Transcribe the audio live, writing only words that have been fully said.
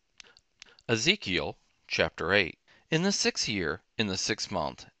Ezekiel chapter 8. In the 6th year, in the 6th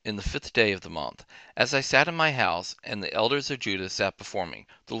month, in the 5th day of the month, as I sat in my house, and the elders of Judah sat before me,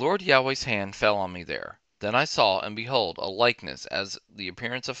 the Lord Yahweh's hand fell on me there. Then I saw, and behold, a likeness as the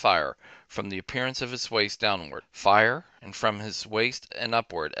appearance of fire, from the appearance of his waist downward, fire, and from his waist and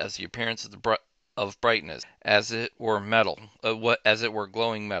upward, as the appearance of brightness, as it were metal, as it were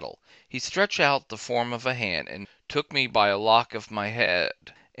glowing metal. He stretched out the form of a hand, and took me by a lock of my head.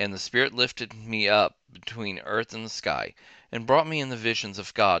 And the Spirit lifted me up between earth and the sky, and brought me in the visions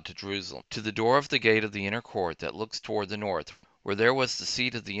of God to Jerusalem, to the door of the gate of the inner court that looks toward the north, where there was the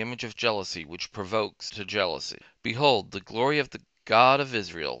seat of the image of jealousy, which provokes to jealousy. Behold, the glory of the God of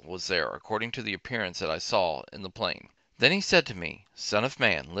Israel was there, according to the appearance that I saw in the plain. Then he said to me, Son of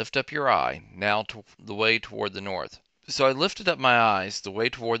man, lift up your eye now to the way toward the north. So I lifted up my eyes the way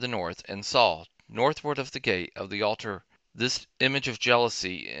toward the north, and saw, northward of the gate of the altar, this image of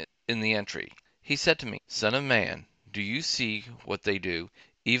jealousy in the entry. He said to me, Son of man, do you see what they do,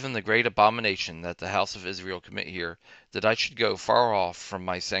 even the great abomination that the house of Israel commit here, that I should go far off from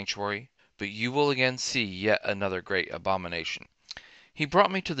my sanctuary? But you will again see yet another great abomination. He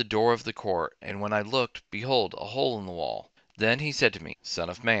brought me to the door of the court, and when I looked, behold, a hole in the wall. Then he said to me, Son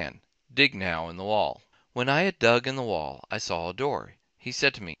of man, dig now in the wall. When I had dug in the wall, I saw a door. He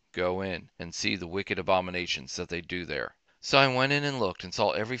said to me, Go in, and see the wicked abominations that they do there. So I went in and looked, and saw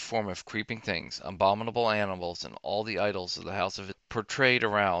every form of creeping things, abominable animals, and all the idols of the house of Israel portrayed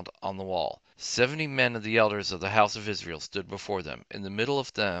around on the wall. 70 men of the elders of the house of Israel stood before them. In the middle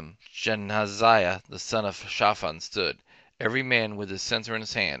of them Jehaziah the son of Shaphan stood, every man with his censer in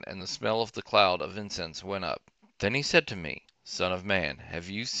his hand, and the smell of the cloud of incense went up. Then he said to me, Son of man, have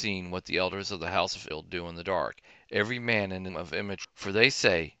you seen what the elders of the house of Israel do in the dark, every man in of image? For they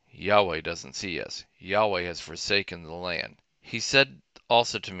say, Yahweh doesn't see us. Yahweh has forsaken the land. He said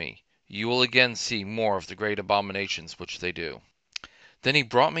also to me, You will again see more of the great abominations which they do. Then he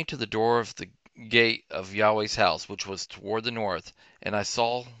brought me to the door of the gate of Yahweh's house, which was toward the north, and I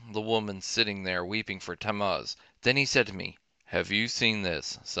saw the woman sitting there weeping for Tammuz. Then he said to me, Have you seen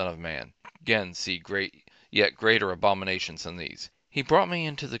this, son of man? Again see yet greater abominations than these. He brought me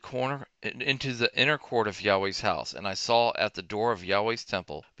into the inner court of Yahweh's house, and I saw at the door of Yahweh's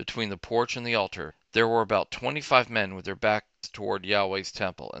temple, between the porch and the altar, there were about 25 men with their backs toward Yahweh's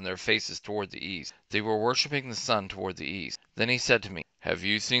temple, and their faces toward the east. They were worshipping the sun toward the east. Then he said to me, Have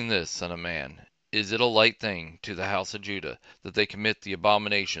you seen this, son of man? Is it a light thing to the house of Judah, that they commit the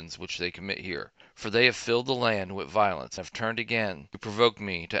abominations which they commit here? For they have filled the land with violence, and have turned again to provoke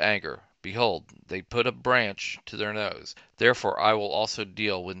me to anger. Behold, they put a branch to their nose. Therefore I will also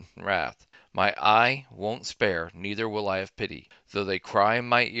deal with wrath. My eye won't spare, neither will I have pity. Though they cry in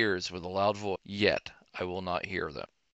my ears with a loud voice, yet I will not hear them.